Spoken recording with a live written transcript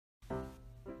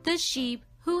The Sheep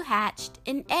Who Hatched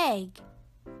an Egg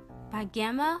by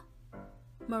Gemma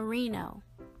Merino.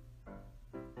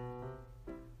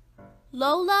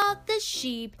 Lola the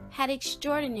sheep had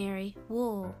extraordinary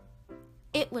wool.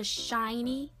 It was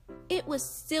shiny, it was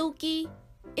silky,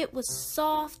 it was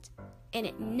soft, and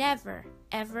it never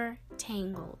ever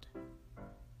tangled.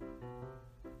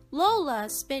 Lola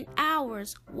spent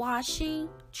hours washing,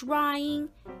 drying,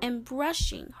 and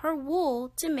brushing her wool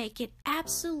to make it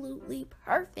absolutely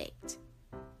perfect.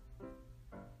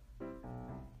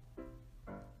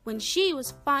 When she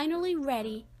was finally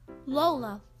ready,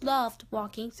 Lola loved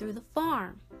walking through the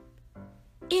farm.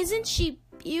 "Isn't she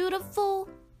beautiful?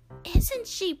 Isn't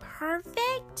she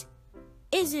perfect?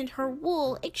 Isn't her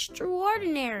wool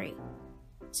extraordinary?"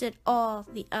 said all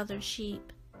the other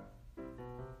sheep.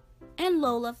 And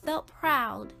Lola felt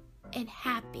proud and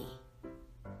happy.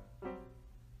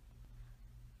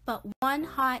 But one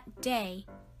hot day,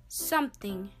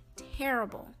 something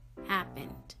terrible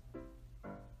happened.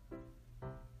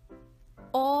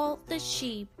 All the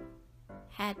sheep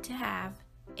had to have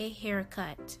a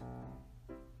haircut.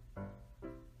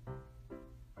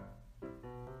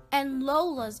 And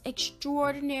Lola's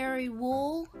extraordinary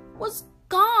wool was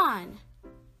gone.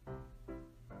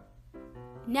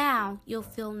 "Now you'll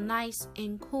feel nice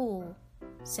and cool,"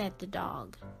 said the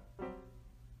dog.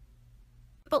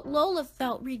 But Lola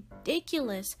felt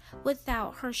ridiculous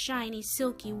without her shiny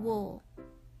silky wool.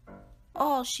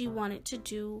 All she wanted to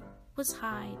do was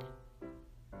hide.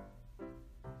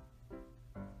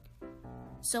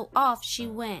 So off she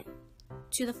went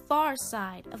to the far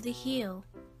side of the hill,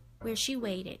 where she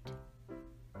waited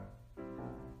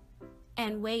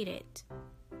and waited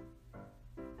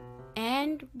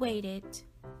and waited.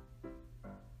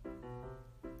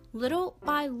 Little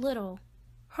by little,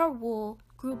 her wool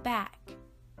grew back.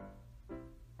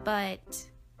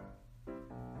 But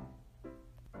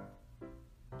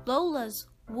Lola's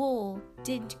wool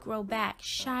didn't grow back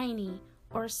shiny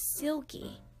or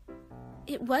silky.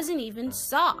 It wasn't even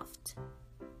soft.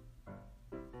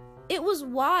 It was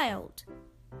wild.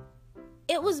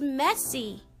 It was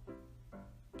messy.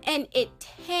 And it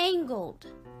tangled.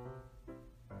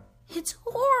 "It's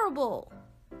horrible,"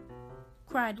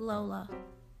 cried Lola.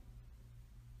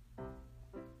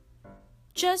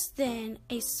 Just then,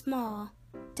 a small,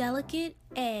 delicate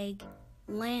egg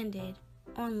landed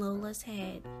on Lola's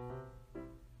head.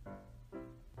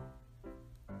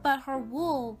 But her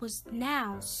wool was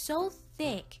now so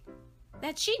thick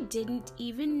that she didn't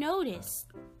even notice.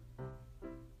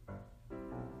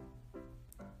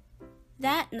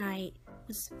 That night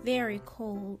was very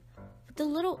cold, but the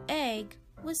little egg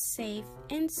was safe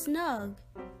and snug,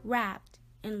 wrapped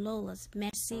in Lola's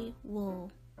messy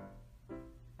wool.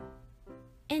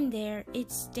 And there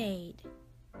it stayed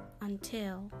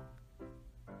until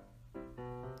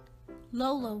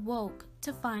Lola woke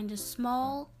to find a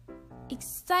small,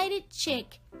 excited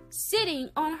chick sitting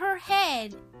on her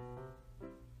head.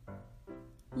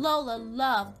 Lola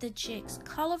loved the chick's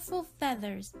colorful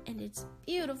feathers and its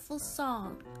beautiful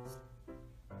song.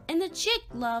 And the chick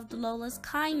loved Lola's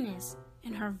kindness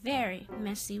and her very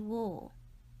messy wool.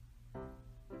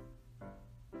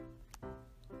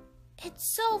 "It's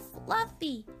so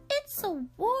fluffy, it's so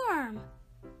warm.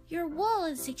 Your wool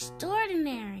is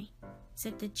extraordinary,"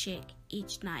 said the chick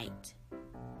each night.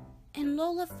 And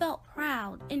Lola felt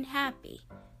proud and happy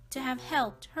to have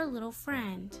helped her little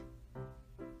friend.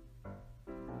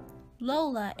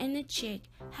 Lola and the chick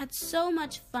had so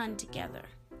much fun together.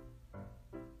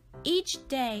 Each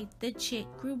day the chick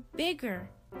grew bigger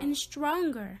and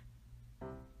stronger.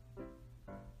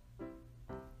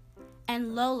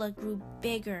 And Lola grew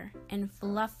bigger and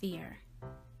fluffier.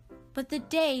 But the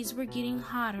days were getting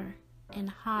hotter and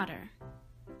hotter.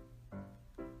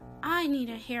 "I need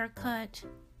a haircut,"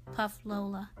 puffed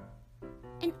Lola.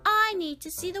 "And I need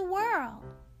to see the world,"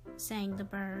 sang the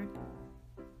bird.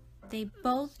 They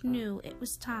both knew it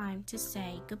was time to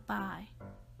say goodbye.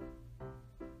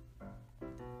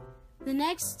 The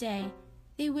next day,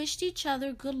 they wished each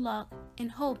other good luck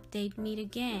and hoped they'd meet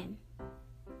again.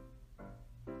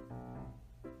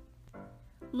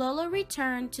 Lola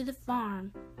returned to the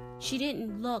farm. She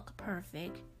didn't look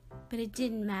perfect, but it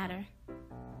didn't matter.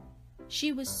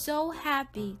 She was so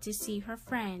happy to see her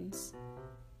friends.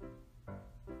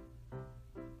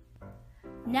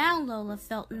 Now Lola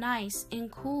felt nice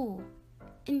and cool,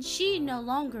 and she no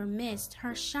longer missed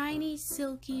her shiny,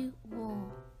 silky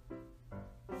wool.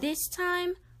 This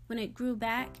time, when it grew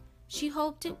back, she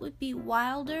hoped it would be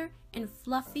wilder and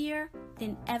fluffier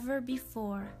than ever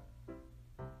before.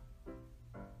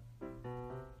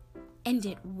 And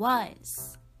it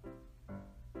was.